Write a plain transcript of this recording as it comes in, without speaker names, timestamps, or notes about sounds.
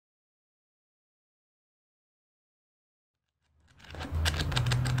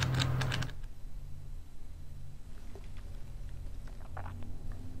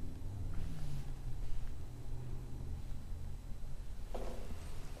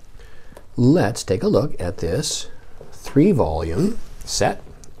let's take a look at this 3-volume set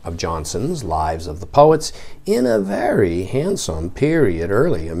of Johnson's Lives of the Poets in a very handsome period,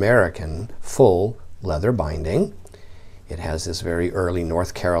 early American full leather binding. It has this very early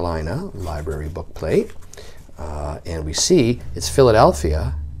North Carolina library bookplate. And we see it's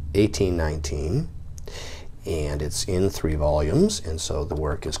Philadelphia, 1819. And it's in 3 volumes, and so the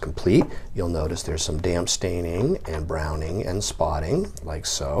work is complete. You'll notice there's some damp staining and browning and spotting, like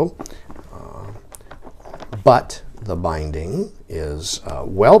so. But the binding is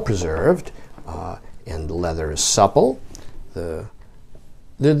well preserved, and the leather is supple. There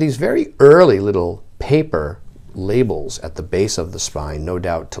are these very early little paper labels at the base of the spine, no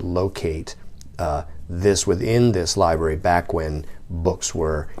doubt to locate this within this library back when books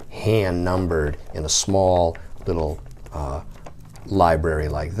were hand numbered in a small little library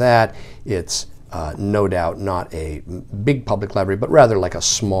like that. It's no doubt not a big public library, but rather like a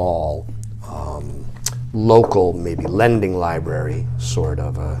small local, maybe lending library sort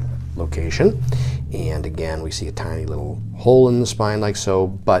of a location. And again, we see a tiny little hole in the spine like so,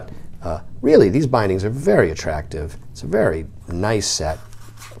 but really these bindings are very attractive. It's a very nice set,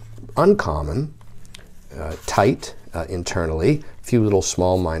 uncommon, tight internally, a few little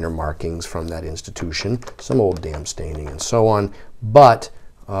small minor markings from that institution, some old damp staining and so on, but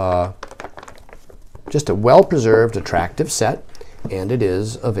just a well-preserved, attractive set, and it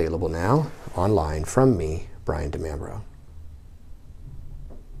is available now online from me, Brian DeMambro.